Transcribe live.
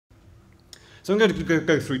So I'm going to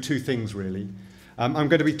go through two things, really. I'm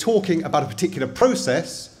going to be talking about a particular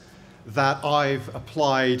process that I've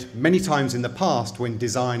applied many times in the past when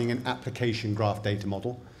designing an application graph data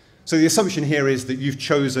model. So the assumption here is that you've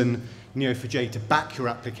chosen Neo4j to back your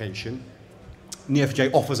application.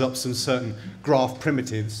 Neo4j offers up some certain graph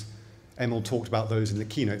primitives. Emil talked about those in the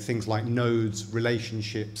keynote, things like nodes,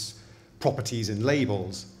 relationships, properties, and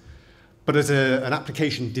labels. But as an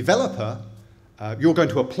application developer, you're going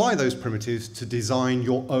to apply those primitives to design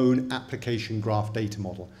your own application graph data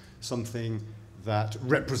model, something that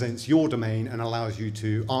represents your domain and allows you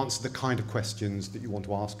to answer the kind of questions that you want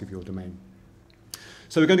to ask of your domain.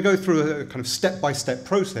 So we're going to go through a kind of step-by-step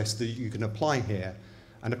process that you can apply here,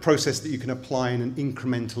 and a process that you can apply in an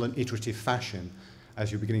incremental and iterative fashion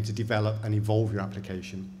as you're beginning to develop and evolve your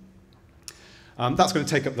application. That's going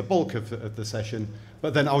to take up the bulk of the session,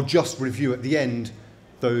 but then I'll just review at the end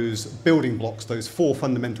those building blocks, those four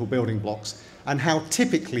fundamental building blocks, and how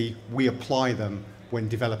typically we apply them when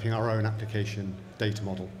developing our own application data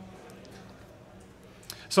model.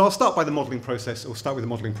 So I'll start by the modeling process, or start with the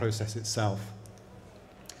modeling process itself.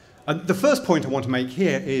 And the first point I want to make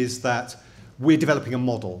here is that we're developing a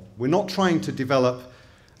model. We're not trying to develop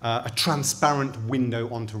a transparent window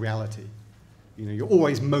onto reality. You're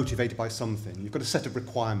always motivated by something. You've got a set of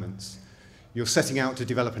requirements. You're setting out to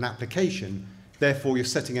develop an application. Therefore, you're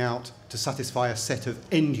setting out to satisfy a set of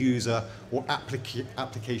end-user or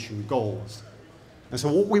application goals. And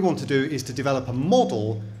so what we want to do is to develop a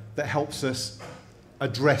model that helps us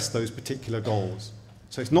address those particular goals.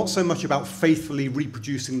 So it's not so much about faithfully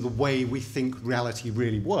reproducing the way we think reality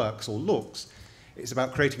really works or looks. It's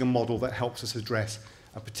about creating a model that helps us address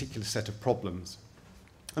a particular set of problems.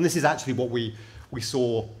 And this is actually what we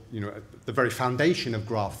saw at the very foundation of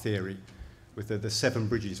graph theory with the 7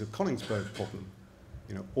 bridges of Königsberg problem.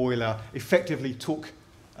 Euler effectively took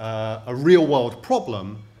a real-world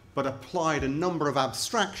problem but applied a number of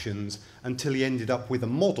abstractions until he ended up with a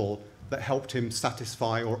model that helped him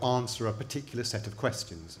satisfy or answer a particular set of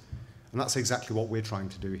questions. And that's exactly what we're trying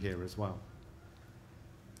to do here as well.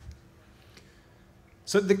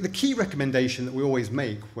 So the key recommendation that we always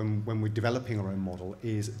make when we're developing our own model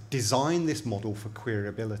is design this model for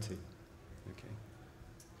queryability. Okay?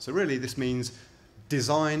 So really this means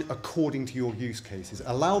design according to your use cases.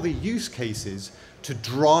 Allow the use cases to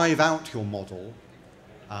drive out your model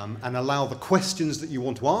and allow the questions that you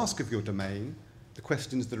want to ask of your domain, the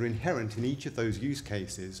questions that are inherent in each of those use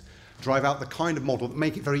cases, drive out the kind of model that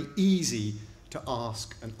make it very easy to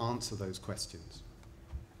ask and answer those questions.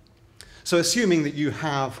 So assuming that you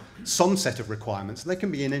have some set of requirements, and they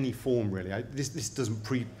can be in any form really. This doesn't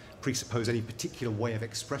presuppose any particular way of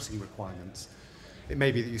expressing requirements. It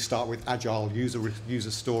may be that you start with agile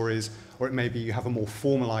user stories, or it may be you have a more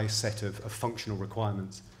formalized set of functional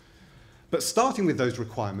requirements. But starting with those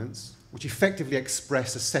requirements, which effectively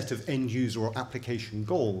express a set of end-user or application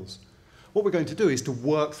goals, what we're going to do is to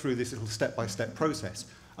work through this little step-by-step process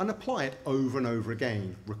and apply it over and over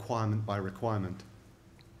again, requirement by requirement.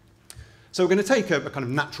 So we're going to take a kind of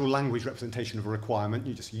natural language representation of a requirement.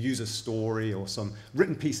 You just use a story or some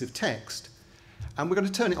written piece of text, and we're going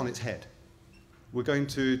to turn it on its head. We're going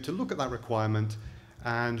to look at that requirement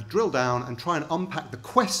and drill down and try and unpack the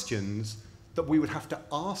questions that we would have to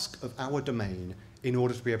ask of our domain in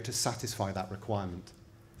order to be able to satisfy that requirement.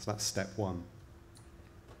 So that's step one.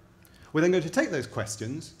 We're then going to take those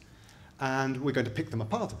questions and we're going to pick them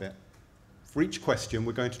apart a bit. For each question,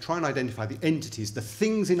 we're going to try and identify the entities, the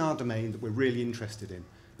things in our domain that we're really interested in,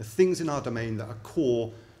 the things in our domain that are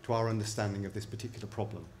core to our understanding of this particular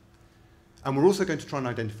problem. And we're also going to try and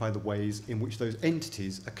identify the ways in which those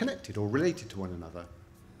entities are connected or related to one another.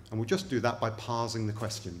 And we'll just do that by parsing the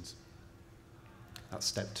questions. That's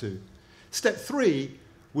step 2. Step 3,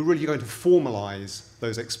 we're really going to formalize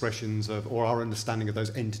those expressions or our understanding of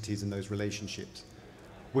those entities and those relationships.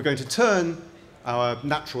 We're going to turn our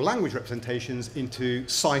natural language representations into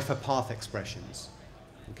cipher path expressions.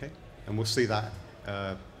 Okay? And we'll see that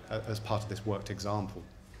as part of this worked example.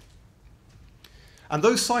 And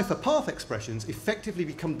those cipher path expressions effectively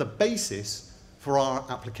become the basis for our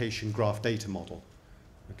application graph data model.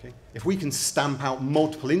 Okay? If we can stamp out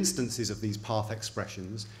multiple instances of these path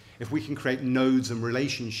expressions, if we can create nodes and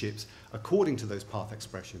relationships according to those path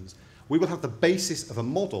expressions, we will have the basis of a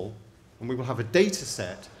model and we will have a data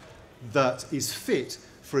set that is fit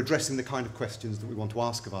for addressing the kind of questions that we want to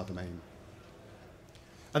ask of our domain.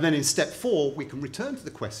 And then in step 4, we can return to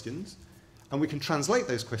the questions and we can translate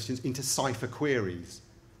those questions into cipher queries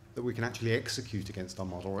that we can actually execute against our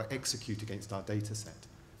model or execute against our data set.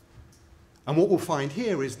 And what we'll find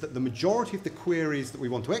here is that the majority of the queries that we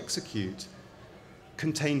want to execute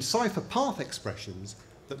contain cipher path expressions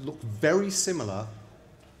that look very similar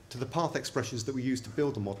to the path expressions that we used to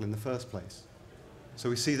build the model in the first place. So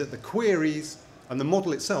we see that the queries and the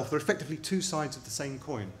model itself, they're effectively two sides of the same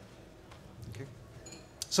coin. Okay?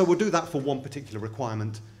 So we'll do that for one particular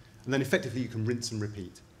requirement, and then effectively you can rinse and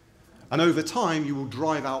repeat. And over time, you will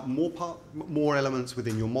drive out more elements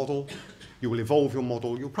within your model. You will evolve your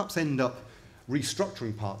model. You'll perhaps end up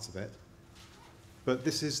restructuring parts of it. But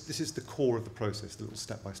this is the core of the process, the little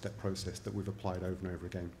step-by-step process that we've applied over and over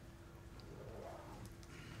again.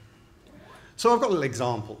 So I've got a little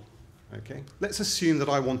example. Okay? Let's assume that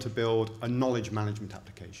I want to build a knowledge management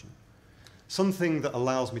application, something that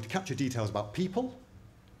allows me to capture details about people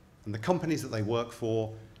and the companies that they work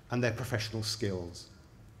for and their professional skills.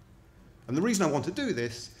 And the reason I want to do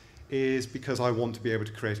this is because I want to be able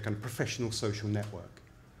to create a kind of professional social network.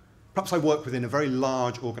 Perhaps I work within a very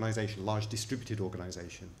large organization, large distributed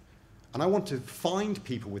organization, and I want to find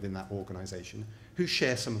people within that organization who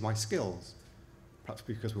share some of my skills. Perhaps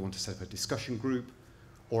because we want to set up a discussion group,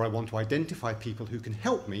 or I want to identify people who can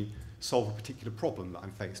help me solve a particular problem that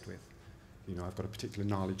I'm faced with. You know, I've got a particular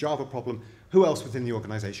gnarly Java problem. Who else within the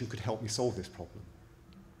organization could help me solve this problem?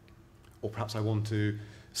 Or perhaps I want to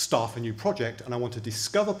staff a new project and I want to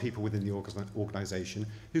discover people within the organization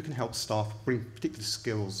who can help staff bring particular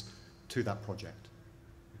skills to that project.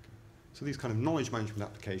 Okay. So these kind of knowledge management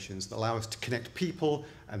applications that allow us to connect people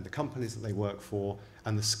and the companies that they work for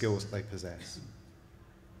and the skills that they possess.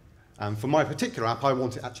 And for my particular app, I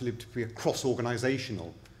want it actually to be a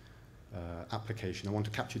cross-organizational application. I want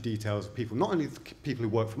to capture details of people, not only the people who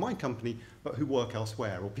work for my company, but who work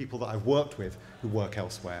elsewhere, or people that I've worked with who work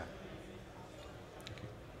elsewhere. Okay.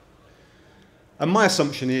 And my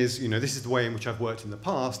assumption is, you know, this is the way in which I've worked in the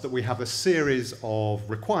past, that we have a series of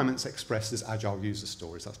requirements expressed as agile user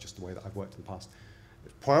stories. That's just the way that I've worked in the past.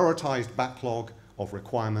 Prioritized backlog of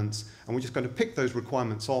requirements, and we're just going to pick those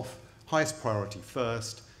requirements off, highest priority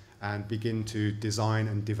first, and begin to design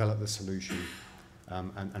and develop the solution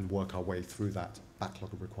and work our way through that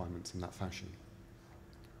backlog of requirements in that fashion.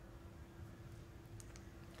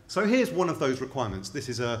 So here's one of those requirements. This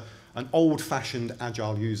is an old-fashioned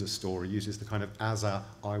agile user story, uses the kind of as a,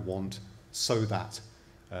 I want, so that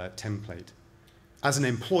template. As an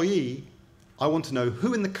employee, I want to know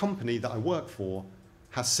who in the company that I work for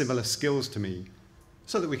has similar skills to me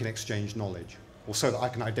so that we can exchange knowledge, or so that I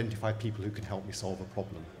can identify people who can help me solve a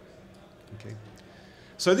problem. Okay.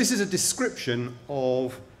 So this is a description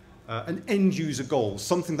of an end-user goal,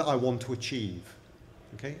 something that I want to achieve.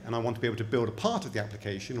 Okay? And I want to be able to build a part of the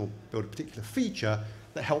application or build a particular feature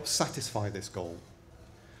that helps satisfy this goal.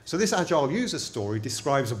 So this agile user story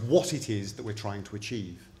describes what it is that we're trying to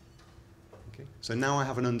achieve. Okay? So now I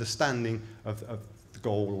have an understanding of the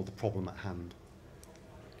goal or the problem at hand.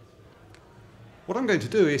 What I'm going to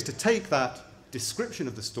do is to take that description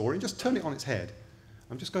of the story and just turn it on its head.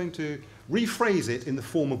 I'm just going to rephrase it in the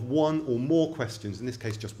form of one or more questions, in this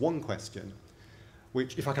case just one question,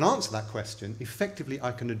 which, if I can answer that question, effectively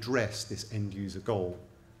I can address this end-user goal.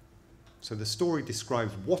 So the story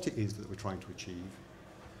describes what it is that we're trying to achieve.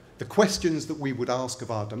 The questions that we would ask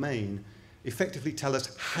of our domain effectively tell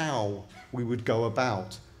us how we would go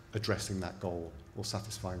about addressing that goal or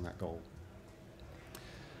satisfying that goal.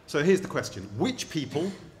 So here's the question. Which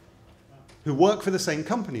people who work for the same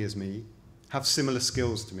company as me have similar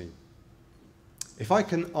skills to me? If I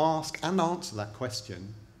can ask and answer that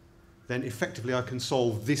question, then effectively I can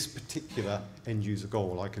solve this particular end-user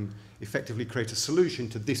goal. I can effectively create a solution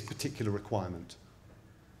to this particular requirement.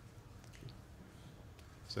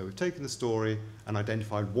 So we've taken the story and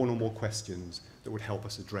identified one or more questions that would help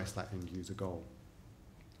us address that end-user goal.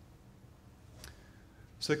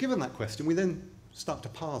 So given that question, we then start to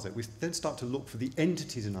parse it. We then start to look for the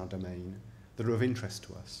entities in our domain that are of interest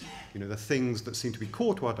to us. You know, the things that seem to be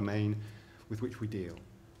core to our domain with which we deal.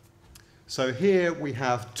 So here we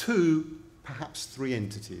have two, perhaps three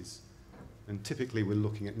entities. And typically we're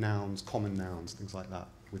looking at nouns, common nouns, things like that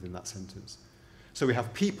within that sentence. So we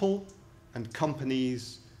have people and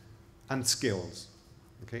companies and skills.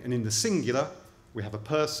 Okay? And in the singular, we have a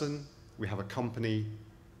person, we have a company,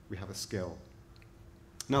 we have a skill.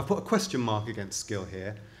 Now I've put a question mark against skill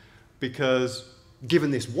here because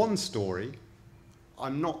given this one story,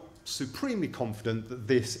 I'm not supremely confident that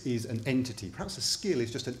this is an entity. Perhaps a skill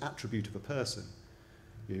is just an attribute of a person.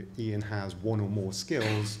 You know, Ian has one or more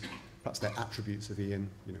skills. Perhaps they're attributes of Ian.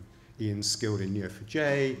 You know, Ian's skilled in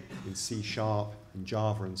Neo4j, in C#, in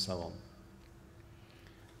Java, and so on.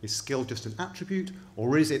 Is skill just an attribute,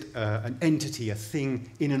 or is it an entity, a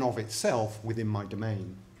thing in and of itself within my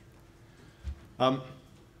domain? I'm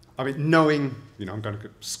I mean, knowing, you know, I'm going to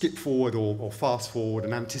skip forward or fast forward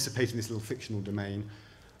and anticipating this little fictional domain,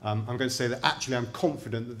 I'm going to say that actually I'm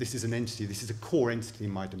confident that this is an entity, this is a core entity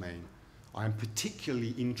in my domain. I am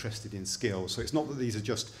particularly interested in skills. So it's not that these are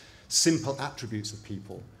just simple attributes of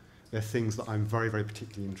people. They're things that I'm very, very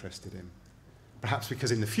particularly interested in. Perhaps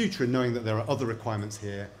because in the future, knowing that there are other requirements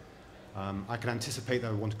here, I can anticipate that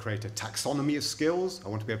I want to create a taxonomy of skills. I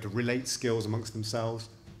want to be able to relate skills amongst themselves.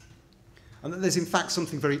 And that there's in fact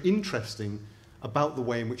something very interesting about the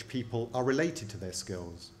way in which people are related to their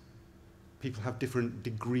skills. People have different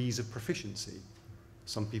degrees of proficiency.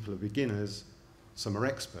 Some people are beginners, some are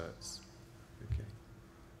experts. Okay.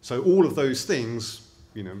 So all of those things,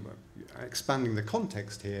 you know, expanding the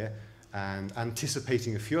context here and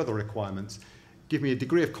anticipating a few other requirements, give me a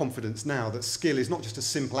degree of confidence now that skill is not just a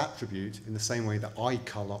simple attribute in the same way that eye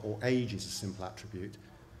colour or age is a simple attribute.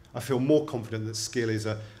 I feel more confident that skill is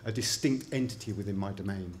a distinct entity within my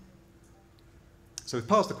domain. So we've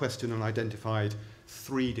parsed the question and identified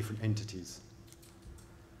 3 different entities.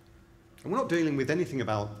 And we're not dealing with anything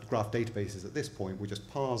about graph databases at this point. We're just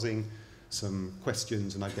parsing some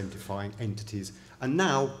questions and identifying entities, and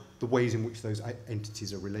now the ways in which those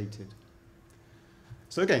entities are related.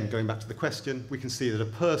 So again, going back to the question, we can see that a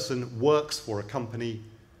person works for a company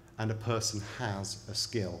and a person has a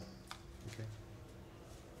skill. Okay.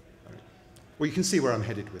 All right. Well, you can see where I'm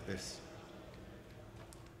headed with this.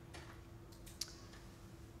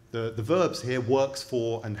 The verbs here, works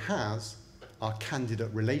for and has, are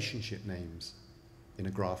candidate relationship names in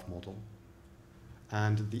a graph model.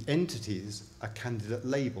 And the entities are candidate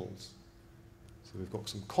labels. So we've got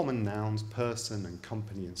some common nouns, person and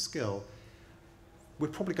company and skill. We're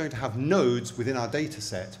probably going to have nodes within our data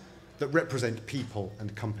set that represent people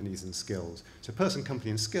and companies and skills. So person,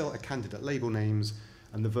 company and skill are candidate label names,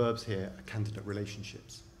 and the verbs here are candidate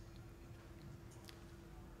relationships.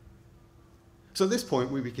 So at this point,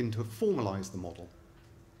 we begin to formalize the model.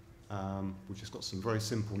 We've just got some very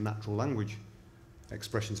simple natural language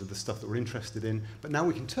expressions of the stuff that we're interested in, but now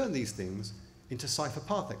we can turn these things into cipher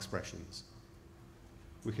path expressions.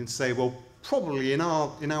 We can say, well, probably in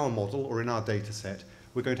our model or in our data set,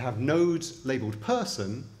 we're going to have nodes labeled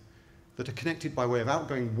person that are connected by way of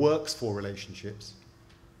outgoing works for relationships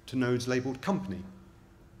to nodes labeled company.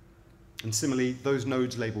 And similarly, those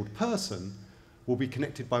nodes labeled person will be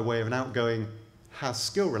connected by way of an outgoing has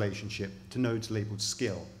skill relationship to nodes labeled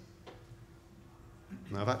skill.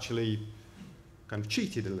 Now I've actually kind of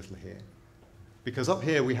cheated a little here, because up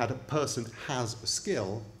here we had a person has a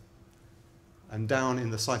skill, and down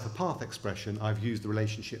in the cipher path expression I've used the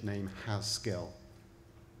relationship name has skill.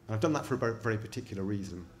 And I've done that for a very, very particular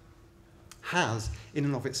reason. Has, in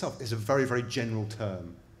and of itself, is a very, very general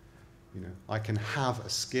term. You know, I can have a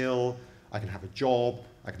skill, I can have a job,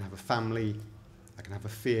 I can have a family, I can have a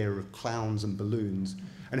fear of clowns and balloons.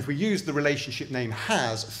 And if we use the relationship name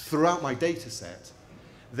has throughout my data set,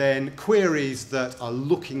 then queries that are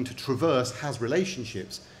looking to traverse has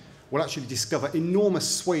relationships will actually discover enormous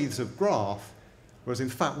swathes of graph, whereas in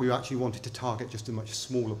fact we actually wanted to target just a much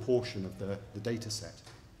smaller portion of the data set.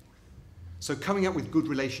 So coming up with good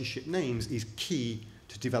relationship names is key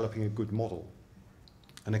to developing a good model.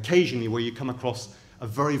 And occasionally where you come across a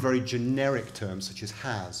very, very generic term such as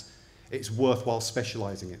has, it's worthwhile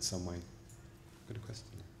specializing it some way. Good question.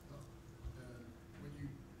 When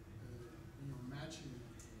you're matching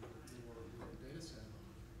your data set,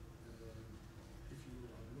 if you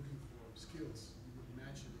are looking for skills, you would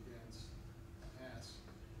match it against has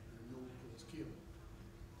and no equal skill.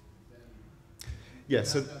 Then you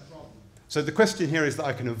have that problem. So the question here is that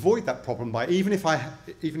I can avoid that problem by, even if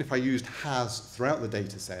I used has throughout the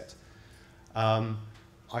data set,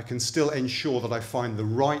 I can still ensure that I find the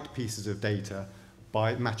right pieces of data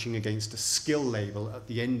by matching against a skill label at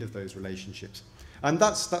the end of those relationships. And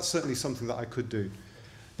that's certainly something that I could do.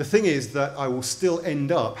 The thing is that I will still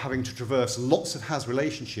end up having to traverse lots of has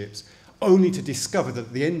relationships only to discover that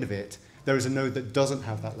at the end of it, there is a node that doesn't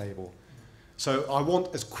have that label. So I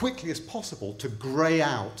want as quickly as possible to grey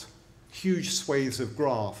out huge swathes of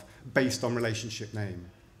graph based on relationship name.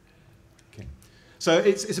 Okay. So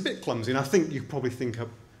it's a bit clumsy, and I think you probably think of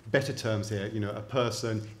better terms here. You know, a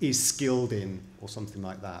person is skilled in, or something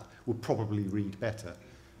like that, would probably read better.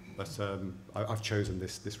 But I've chosen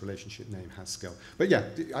this relationship name has skill. But yeah,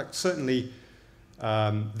 certainly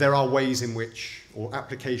there are ways in which, or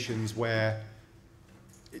applications where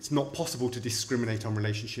it's not possible to discriminate on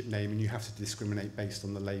relationship name, and you have to discriminate based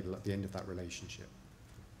on the label at the end of that relationship.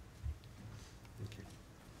 Okay.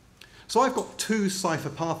 So I've got 2 cipher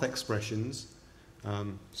path expressions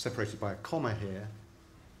separated by a comma here,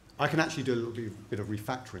 I can actually do a little bit of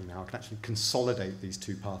refactoring now. I can actually consolidate these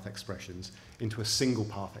two path expressions into a single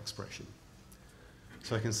path expression.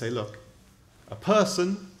 So I can say, look, a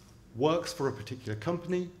person works for a particular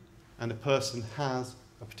company, and a person has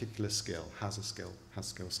a particular skill, has skill.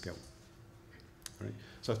 Right?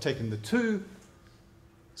 So I've taken the two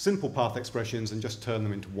simple path expressions and just turned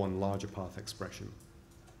them into one larger path expression,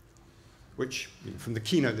 which, from the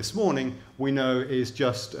keynote this morning, we know is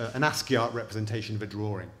just an ASCII art representation of a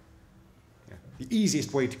drawing. Yeah. The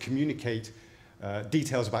easiest way to communicate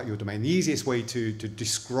details about your domain, the easiest way to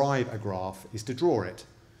describe a graph is to draw it.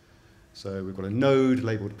 So we've got a node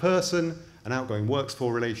labeled person, an outgoing works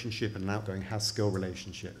for relationship, and an outgoing has skill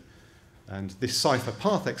relationship. And this cipher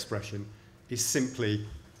path expression is simply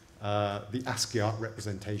the ASCII art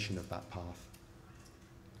representation of that path.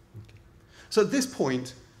 Okay. So at this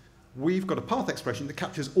point, we've got a path expression that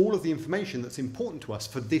captures all of the information that's important to us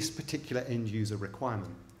for this particular end user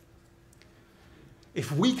requirement.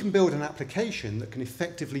 If we can build an application that can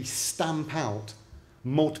effectively stamp out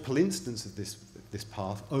multiple instances of this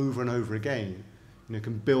path over and over again,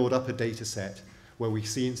 can build up a data set where we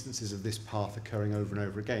see instances of this path occurring over and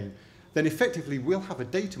over again, then effectively we'll have a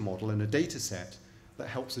data model and a data set that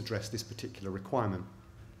helps address this particular requirement.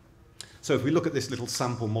 So if we look at this little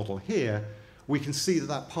sample model here, we can see that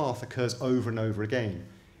that path occurs over and over again.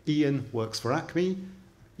 Ian works for Acme.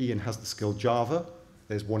 Ian has the skill Java.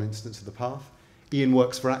 There's one instance of the path. Ian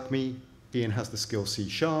works for Acme. Ian has the skill C#.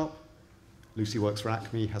 Lucy works for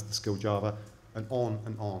Acme, has the skill Java, and on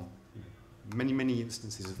and on. Many, many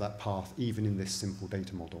instances of that path, even in this simple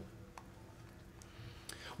data model.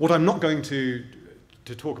 What I'm not going to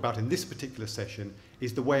talk about in this particular session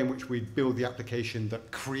is the way in which we build the application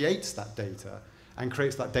that creates that data and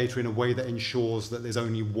creates that data in a way that ensures that there's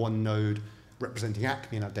only one node representing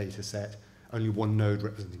Acme in our data set, only one node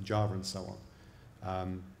representing Java, and so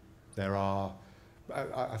on.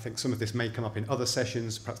 I think some of this may come up in other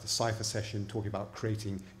sessions, perhaps the Cypher session, talking about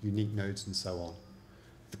creating unique nodes and so on.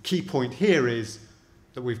 The key point here is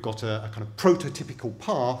that we've got a kind of prototypical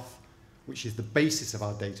path, which is the basis of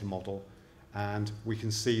our data model, and we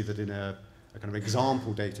can see that in a kind of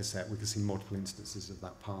example data set, we can see multiple instances of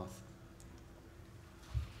that path.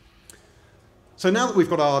 So now that we've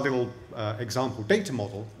got our little example data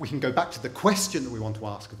model, we can go back to the question that we want to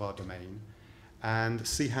ask of our domain and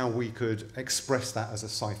see how we could express that as a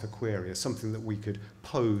Cypher query, as something that we could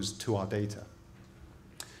pose to our data.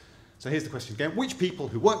 So here's the question again. Which people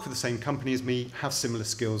who work for the same company as me have similar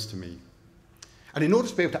skills to me? And in order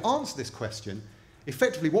to be able to answer this question,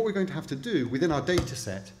 effectively what we're going to have to do within our data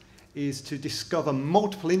set is to discover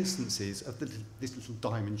multiple instances of this little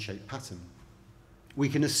diamond-shaped pattern. We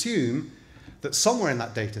can assume that somewhere in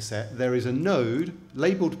that data set there is a node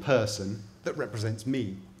labeled person that represents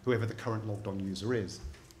me, whoever the current logged on user is.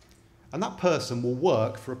 And that person will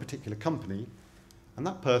work for a particular company, and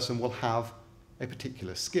that person will have a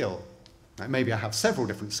particular skill. Now, maybe I have several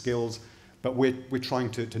different skills, but we're trying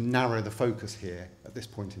to narrow the focus here at this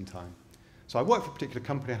point in time. So I work for a particular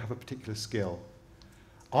company, I have a particular skill.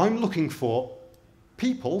 I'm looking for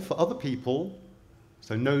people, for other people,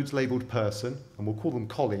 so nodes labeled person, and we'll call them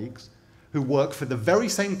colleagues, who work for the very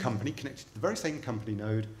same company, connected to the very same company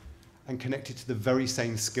node, and connected to the very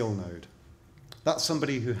same skill node. That's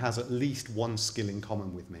somebody who has at least one skill in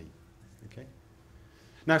common with me. Okay?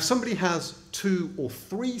 Now, if somebody has 2 or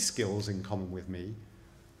 3 skills in common with me,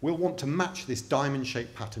 we'll want to match this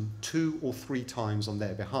diamond-shaped pattern 2 or 3 times on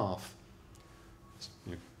their behalf.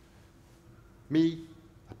 Me,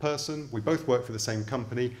 a person, we both work for the same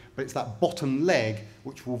company, but it's that bottom leg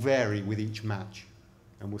which will vary with each match.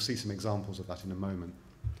 And we'll see some examples of that in a moment.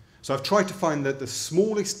 So I've tried to find the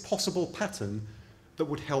smallest possible pattern that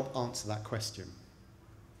would help answer that question.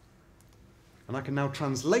 And I can now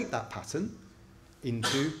translate that pattern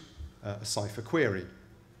into a Cypher query.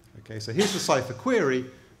 Okay, so here's the Cypher query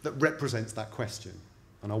that represents that question.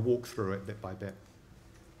 And I'll walk through it bit by bit.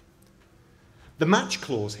 The match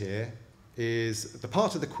clause here is the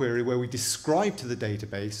part of the query where we describe to the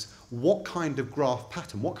database what kind of graph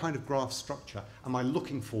pattern, what kind of graph structure am I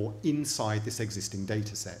looking for inside this existing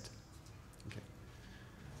data set. Okay.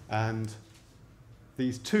 And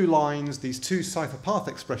these 2 lines, these 2 Cypher path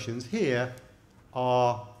expressions here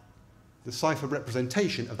are the Cypher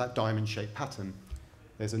representation of that diamond-shaped pattern.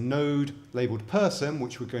 There's a node labeled person,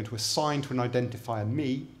 which we're going to assign to an identifier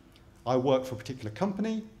me. I work for a particular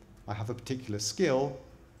company. I have a particular skill.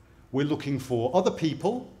 We're looking for other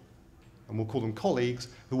people, and we'll call them colleagues,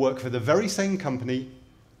 who work for the very same company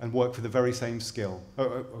and work for the very same skill,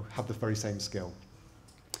 have the very same skill.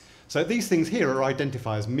 So these things here are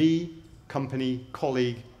identifiers: me, company,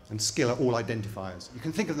 colleague, and skill are all identifiers. You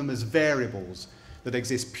can think of them as variables that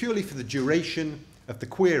exist purely for the duration of the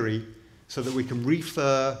query so that we can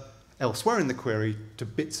refer elsewhere in the query to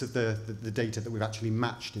bits of the data that we've actually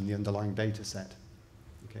matched in the underlying data set.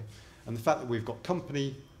 Okay? And the fact that we've got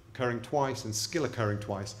company occurring twice and skill occurring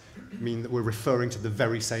twice mean that we're referring to the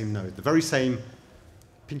very same node. The very same,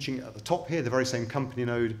 pinching it at the top here, the very same company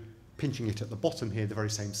node, pinching it at the bottom here, the very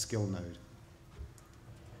same skill node.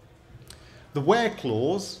 The where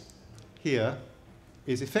clause here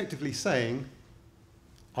is effectively saying,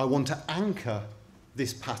 I want to anchor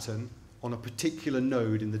this pattern on a particular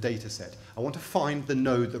node in the data set. I want to find the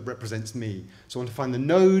node that represents me. So I want to find the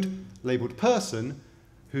node labeled person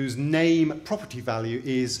whose name property value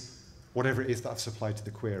is whatever it is that I've supplied to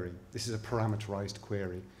the query. This is a parameterized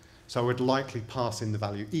query. So I would likely pass in the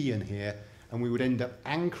value Ian here, and we would end up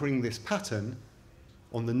anchoring this pattern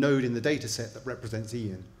on the node in the data set that represents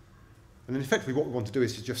Ian. And then effectively what we want to do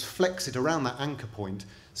is to just flex it around that anchor point,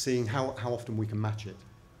 seeing how often we can match it.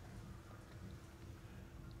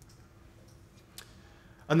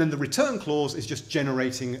 And then the return clause is just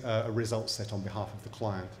generating a result set on behalf of the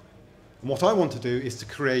client. And what I want to do is to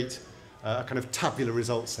create a kind of tabular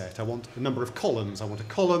result set. I want a number of columns. I want a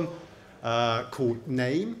column called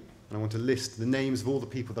name, and I want to list the names of all the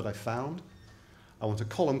people that I found. I want a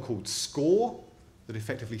column called score, that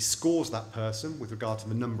effectively scores that person with regard to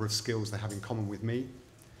the number of skills they have in common with me.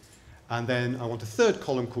 And then I want a third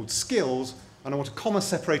column called skills, and I want a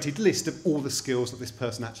comma-separated list of all the skills that this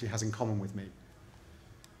person actually has in common with me.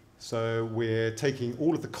 So we're taking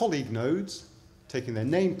all of the colleague nodes, taking their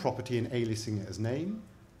name property and aliasing it as name.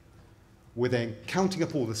 We're then counting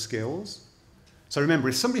up all the skills. So remember,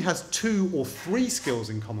 if somebody has 2 or 3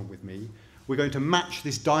 skills in common with me, we're going to match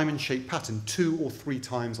this diamond-shaped pattern 2 or 3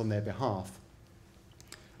 times on their behalf.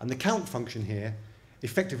 And the count function here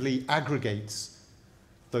effectively aggregates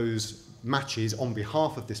those matches on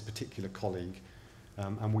behalf of this particular colleague,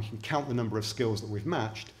 and we can count the number of skills that we've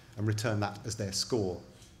matched and return that as their score.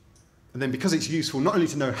 And then because it's useful not only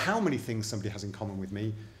to know how many things somebody has in common with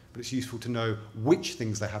me, but it's useful to know which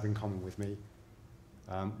things they have in common with me,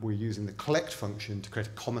 we're using the collect function to create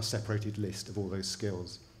a comma-separated list of all those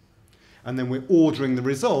skills. And then we're ordering the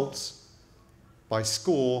results by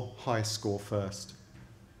score, highest score first.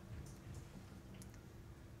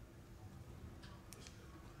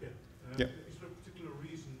 Yeah. Is there a particular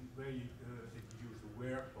reason why you use the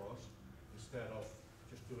where clause instead of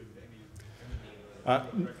just doing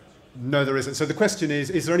any No, there isn't. So the question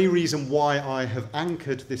is there any reason why I have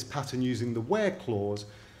anchored this pattern using the where clause,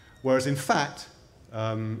 whereas in fact,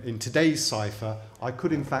 in today's cipher, I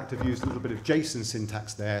could in fact have used a little bit of JSON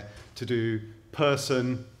syntax there to do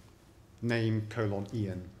person, name, colon,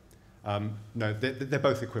 Ian. No, they're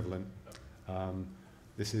both equivalent.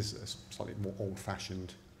 This is a slightly more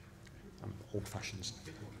old-fashioned.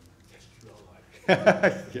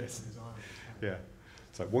 Yes. Yeah.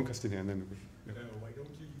 So one question here, and then. Why don't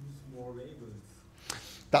you use more labels?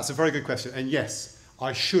 That's a very good question, and yes,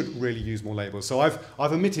 I should really use more labels. So I've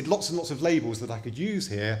omitted lots and lots of labels that I could use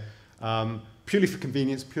here, purely for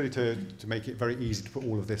convenience, purely to make it very easy to put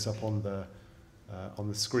all of this up on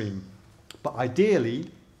the screen. But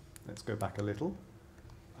ideally, let's go back a little.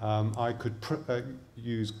 I could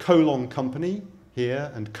use colon company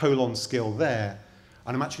here and colon skill there,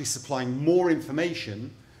 and I'm actually supplying more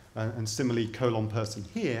information, and similarly colon person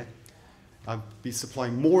here. I'd be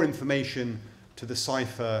supplying more information to the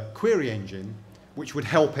Cypher query engine, which would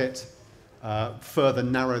help it further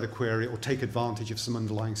narrow the query or take advantage of some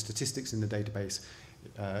underlying statistics in the database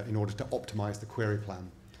in order to optimize the query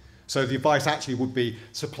plan. So the advice actually would be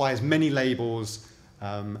supply as many labels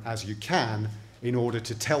as you can in order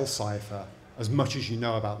to tell Cypher as much as you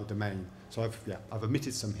know about the domain. So I've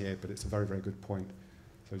omitted some here, but it's a very, very good point.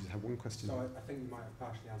 So I just have one question. So I think you might have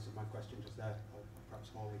partially answered my question just there, or perhaps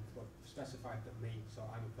smallly, but specified that me, so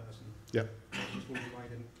I'm a person. Yeah. I just wondering why I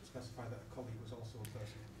didn't specify that a colleague was also a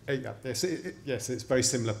person. Yes, it's a very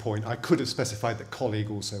similar point. I could have specified that colleague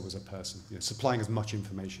also was a person, supplying as much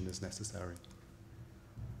information as necessary.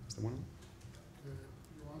 Is there one?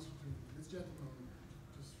 Your answer to this gentleman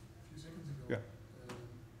just a few seconds ago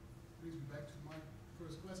brings me back to my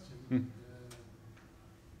first question.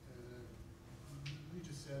 You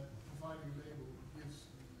just said providing a label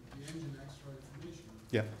gives the engine extra information.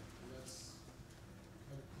 Yeah. And that's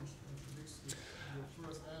kind of contradicts your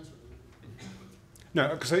first answer. No,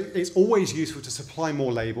 because it's always useful to supply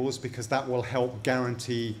more labels because that will help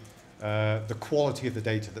guarantee the quality of the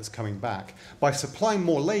data that's coming back. By supplying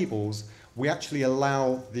more labels, we actually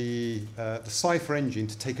allow the Cypher engine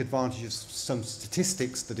to take advantage of some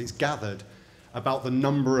statistics that it's gathered about the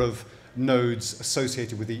number of nodes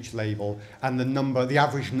associated with each label and the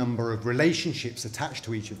average number of relationships attached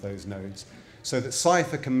to each of those nodes, so that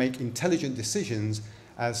Cypher can make intelligent decisions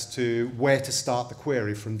as to where to start the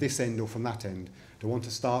query, from this end or from that end. Do I want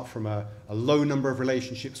to start from a low number of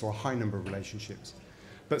relationships or a high number of relationships?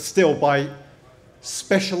 But still, by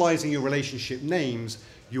specializing your relationship names,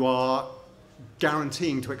 you are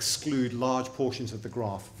guaranteeing to exclude large portions of the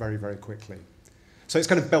graph very, very quickly. So it's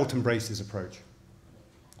kind of belt and braces approach.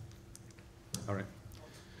 All right.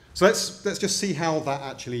 So let's just see how that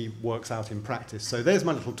actually works out in practice. So there's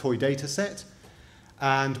my little toy data set,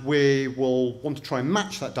 and we will want to try and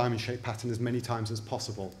match that diamond-shaped pattern as many times as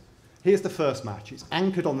possible. Here's the first match. It's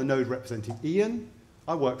anchored on the node representing Ian.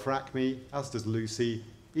 I work for Acme, as does Lucy.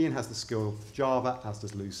 Ian has the skill Java, as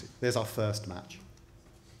does Lucy. There's our first match.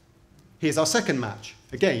 Here's our second match.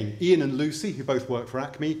 Again, Ian and Lucy, who both work for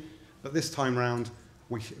Acme, but this time round,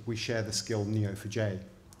 we share the skill Neo4j.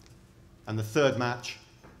 And the third match,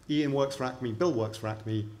 Ian works for Acme, Bill works for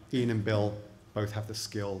Acme. Ian and Bill both have the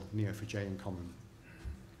skill Neo4j in common.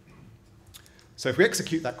 So if we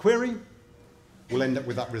execute that query, we'll end up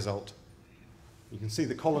with that result. You can see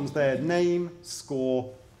the columns there: name,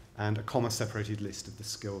 score, and a comma-separated list of the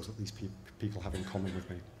skills that these people have in common with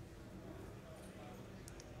me.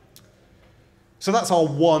 So that's our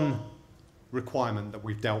one requirement that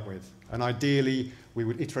we've dealt with. And ideally, we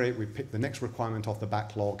would iterate, we'd pick the next requirement off the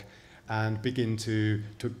backlog and begin to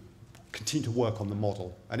continue to work on the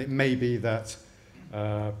model. And it may be that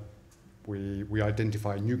we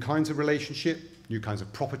identify new kinds of relationship, new kinds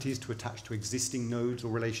of properties to attach to existing nodes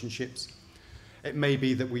or relationships. It may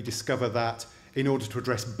be that we discover that in order to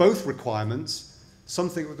address both requirements,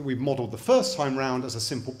 something that we've modeled the first time round as a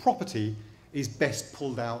simple property is best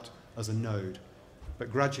pulled out as a node.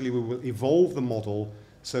 But gradually we will evolve the model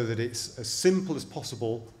so that it's as simple as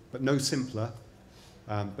possible, but no simpler,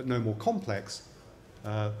 but no more complex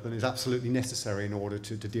than is absolutely necessary in order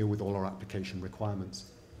to deal with all our application requirements.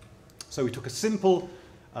 So we took a simple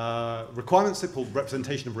simple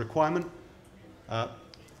representation of requirement,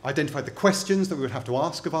 identified the questions that we would have to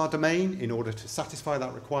ask of our domain in order to satisfy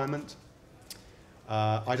that requirement,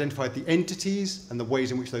 identified the entities and the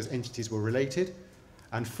ways in which those entities were related,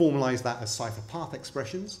 and formalized that as Cypher path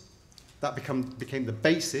expressions. That became the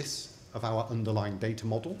basis of our underlying data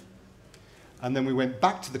model. And then we went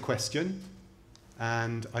back to the question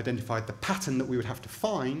and identified the pattern that we would have to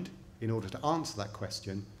find in order to answer that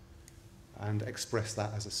question and express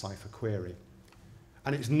that as a Cypher query.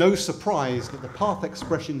 And it's no surprise that the path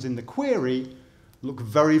expressions in the query look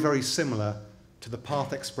very, very similar to the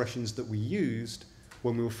path expressions that we used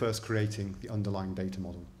when we were first creating the underlying data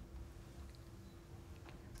model.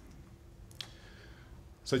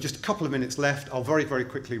 So just a couple of minutes left. I'll very, very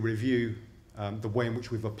quickly review the way in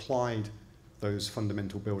which we've applied those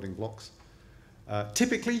fundamental building blocks.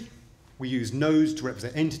 Typically, we use nodes to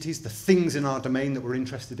represent entities, the things in our domain that we're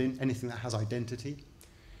interested in, anything that has identity.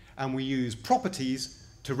 And we use properties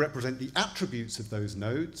to represent the attributes of those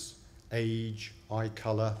nodes: age, eye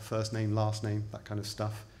color, first name, last name, that kind of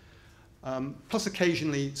stuff. Plus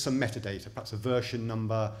occasionally some metadata, perhaps a version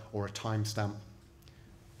number or a timestamp.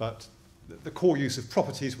 But the core use of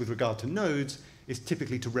properties with regard to nodes is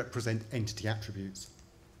typically to represent entity attributes.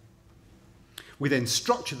 We then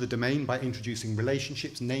structure the domain by introducing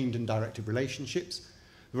relationships, named and directed relationships.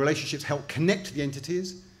 The relationships help connect the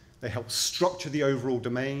entities. They help structure the overall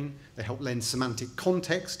domain. They help lend semantic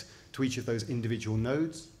context to each of those individual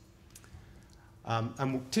nodes.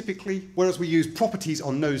 And typically, whereas we use properties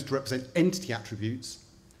on nodes to represent entity attributes,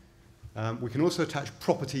 we can also attach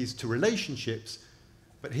properties to relationships,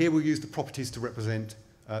 but here we'll use the properties to represent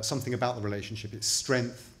something about the relationship, its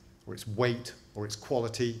strength, or its weight, or its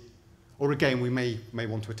quality. Or again, we may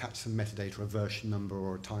want to attach some metadata, a version number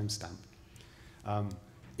or a timestamp.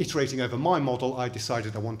 Iterating over my model, I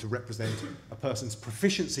decided I want to represent a person's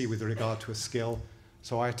proficiency with regard to a skill,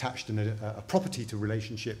 so I attached a property to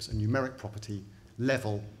relationships, a numeric property,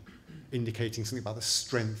 level, indicating something about the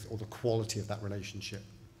strength or the quality of that relationship.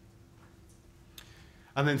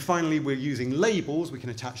 And then finally, we're using labels. We can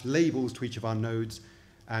attach labels to each of our nodes,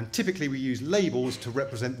 and typically we use labels to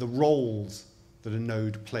represent the roles that a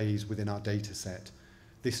node plays within our data set.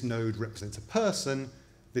 This node represents a person,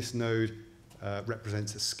 this node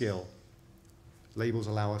represents a skill. Labels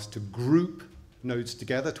allow us to group nodes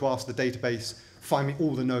together, to ask the database, find me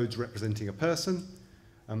all the nodes representing a person,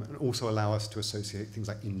 and also allow us to associate things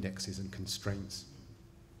like indexes and constraints.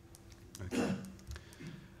 Okay.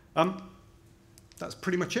 That's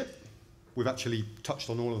pretty much it. We've actually touched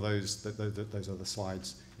on all of those other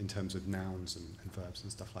slides in terms of nouns and verbs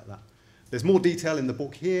and stuff like that. There's more detail in the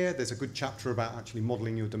book here. There's a good chapter about actually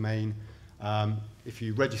modeling your domain. If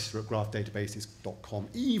you register at graphdatabases.com,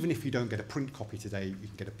 even if you don't get a print copy today, you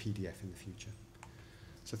can get a PDF in the future.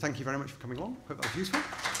 So thank you very much for coming along. Hope that was useful.